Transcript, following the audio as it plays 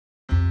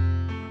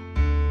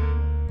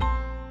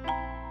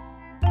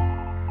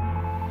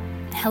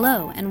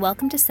Hello, and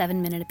welcome to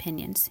 7-Minute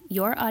Opinions,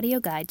 your audio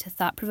guide to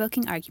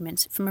thought-provoking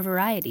arguments from a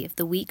variety of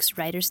the week's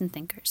writers and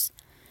thinkers.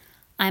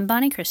 I'm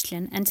Bonnie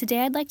Christian, and today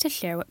I'd like to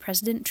share what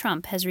President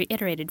Trump has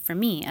reiterated for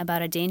me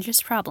about a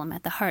dangerous problem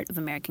at the heart of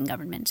American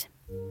government.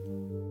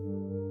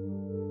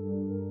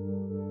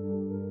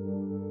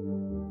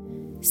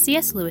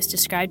 C.S. Lewis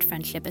described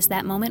friendship as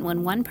that moment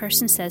when one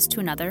person says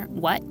to another,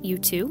 "What, you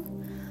too?"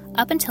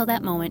 Up until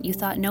that moment, you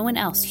thought no one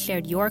else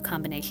shared your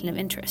combination of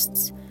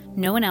interests.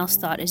 No one else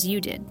thought as you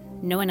did.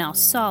 No one else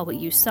saw what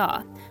you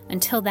saw,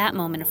 until that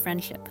moment of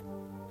friendship.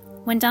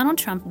 When Donald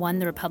Trump won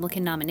the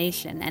Republican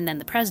nomination and then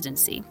the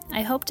presidency,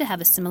 I hope to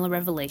have a similar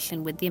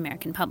revelation with the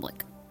American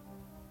public.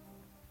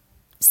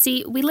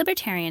 See, we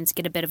libertarians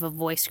get a bit of a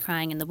voice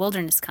crying in the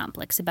wilderness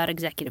complex about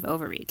executive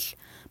overreach,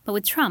 but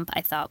with Trump,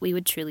 I thought we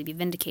would truly be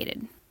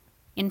vindicated.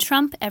 In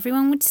Trump,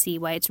 everyone would see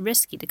why it's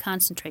risky to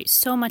concentrate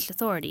so much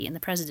authority in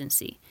the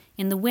presidency,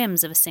 in the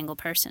whims of a single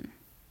person.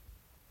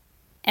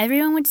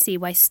 Everyone would see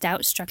why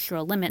stout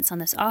structural limits on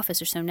this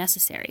office are so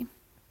necessary.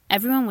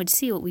 Everyone would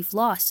see what we've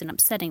lost in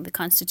upsetting the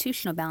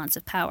constitutional balance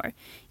of power,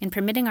 in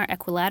permitting our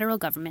equilateral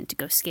government to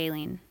go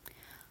scalene.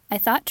 I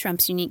thought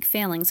Trump's unique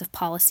failings of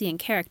policy and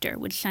character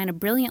would shine a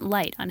brilliant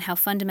light on how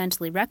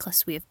fundamentally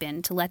reckless we have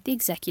been to let the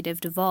executive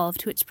devolve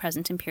to its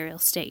present imperial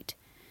state.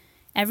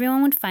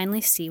 Everyone would finally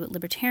see what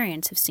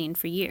libertarians have seen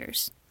for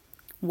years.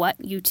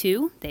 "What, you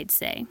too?" they'd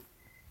say.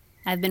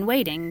 "I've been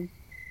waiting,"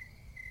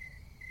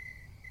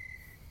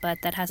 but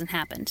that hasn't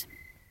happened.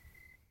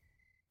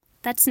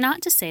 That's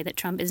not to say that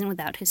Trump isn't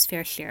without his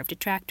fair share of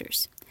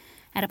detractors.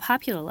 At a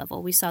popular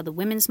level, we saw the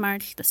Women's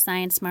March, the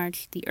Science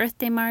March, the Earth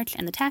Day March,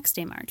 and the Tax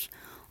Day March,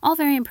 all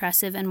very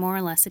impressive and more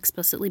or less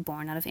explicitly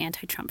born out of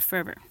anti-Trump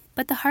fervor.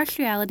 But the harsh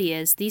reality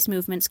is these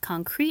movements'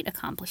 concrete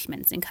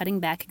accomplishments in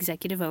cutting back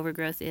executive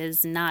overgrowth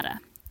is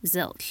nada,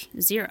 zilch,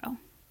 zero.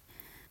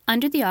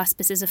 Under the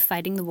auspices of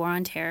fighting the war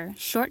on terror,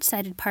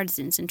 short-sighted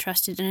partisans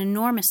entrusted an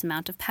enormous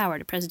amount of power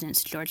to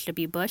Presidents George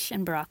W. Bush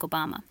and Barack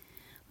Obama.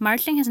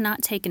 Marching has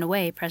not taken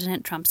away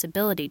President Trump's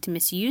ability to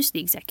misuse the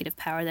executive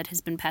power that has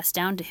been passed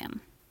down to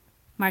him.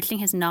 Marching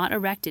has not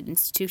erected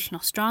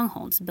institutional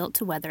strongholds built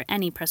to weather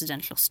any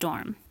presidential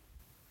storm.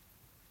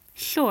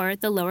 Sure,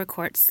 the lower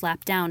courts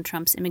slapped down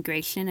Trump's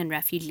immigration and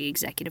refugee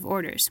executive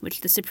orders,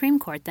 which the Supreme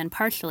Court then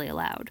partially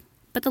allowed.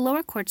 But the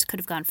lower courts could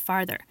have gone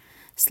farther,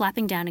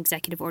 slapping down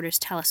executive orders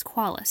talis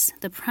qualis,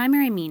 the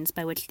primary means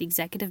by which the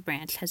executive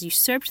branch has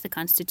usurped the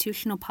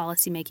constitutional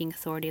policy-making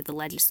authority of the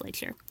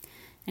legislature.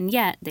 And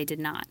yet, they did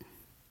not.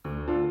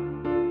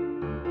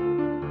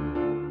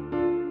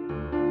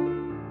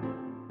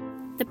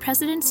 The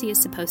presidency is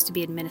supposed to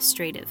be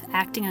administrative,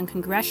 acting on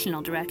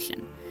congressional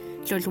direction.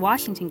 George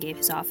Washington gave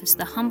his office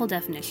the humble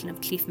definition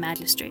of chief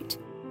magistrate.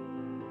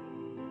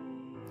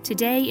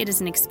 Today, it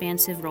is an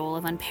expansive role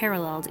of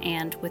unparalleled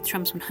and, with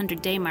Trump's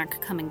 100-day mark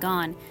come and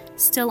gone,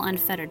 still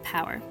unfettered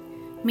power.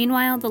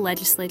 Meanwhile, the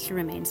legislature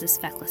remains as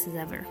feckless as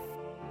ever.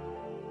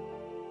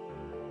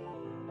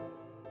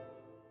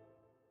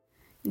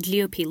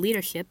 GOP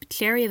leadership,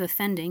 chary of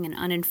offending an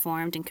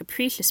uninformed and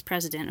capricious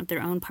president of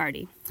their own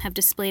party, have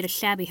displayed a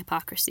shabby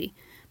hypocrisy,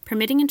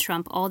 permitting in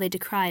Trump all they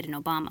decried in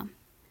Obama.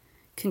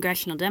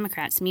 Congressional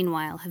Democrats,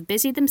 meanwhile, have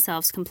busied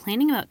themselves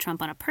complaining about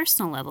Trump on a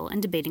personal level and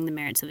debating the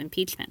merits of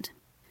impeachment.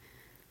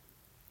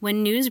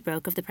 When news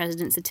broke of the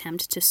president's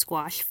attempt to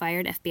squash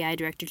fired FBI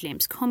Director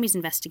James Comey's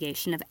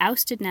investigation of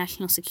ousted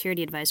National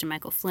Security Advisor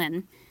Michael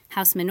Flynn,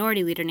 House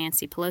Minority Leader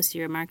Nancy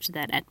Pelosi remarked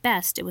that, at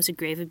best, it was a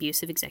grave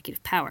abuse of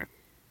executive power.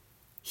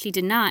 She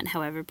did not,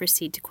 however,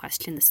 proceed to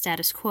question the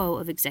status quo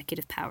of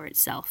executive power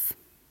itself.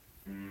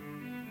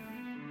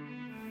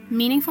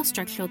 Meaningful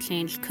structural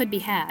change could be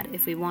had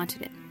if we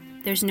wanted it.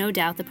 There's no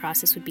doubt the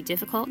process would be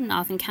difficult and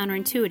often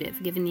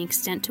counterintuitive given the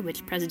extent to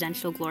which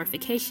presidential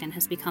glorification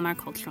has become our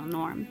cultural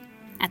norm.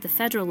 At the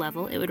federal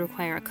level, it would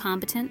require a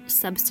competent,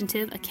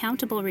 substantive,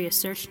 accountable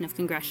reassertion of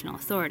congressional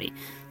authority.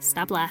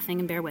 Stop laughing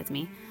and bear with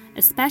me,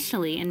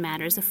 especially in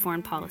matters of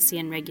foreign policy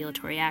and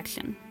regulatory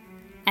action.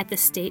 At the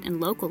state and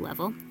local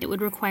level, it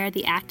would require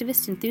the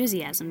activist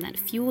enthusiasm that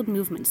fueled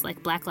movements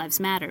like Black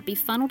Lives Matter be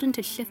funneled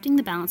into shifting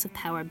the balance of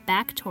power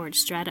back towards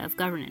strata of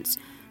governance,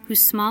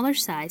 whose smaller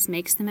size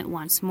makes them at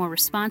once more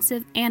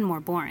responsive and more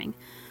boring,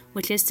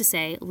 which is to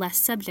say, less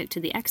subject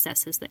to the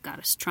excesses that got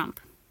us Trump.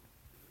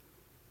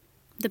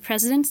 The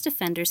president's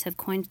defenders have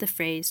coined the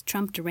phrase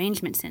Trump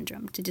derangement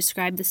syndrome to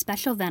describe the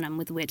special venom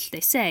with which, they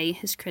say,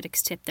 his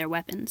critics tip their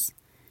weapons.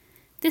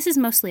 This is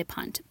mostly a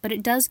punt, but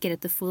it does get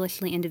at the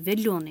foolishly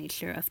individual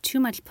nature of too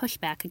much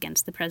pushback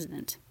against the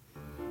president.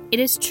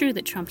 It is true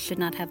that Trump should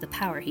not have the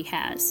power he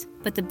has,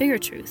 but the bigger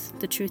truth,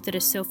 the truth that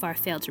has so far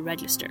failed to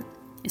register,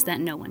 is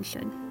that no one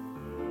should.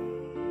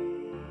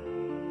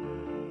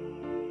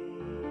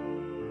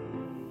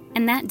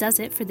 And that does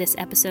it for this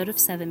episode of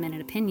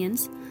 7-Minute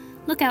Opinions.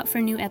 Look out for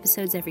new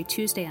episodes every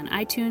Tuesday on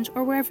iTunes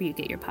or wherever you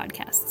get your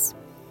podcasts.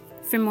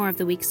 For more of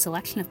the week's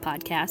selection of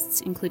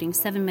podcasts, including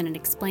 7-Minute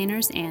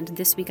Explainers and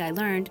This Week I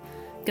Learned,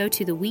 go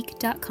to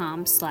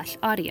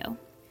theweek.com/audio.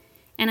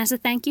 And as a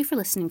thank you for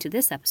listening to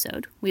this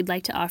episode, we'd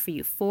like to offer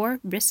you 4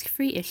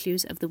 risk-free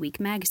issues of The Week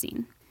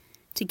magazine.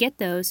 To get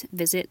those,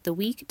 visit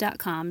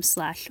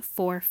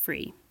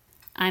theweek.com/4free.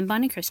 I'm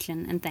Bonnie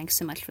Christian, and thanks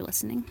so much for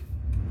listening.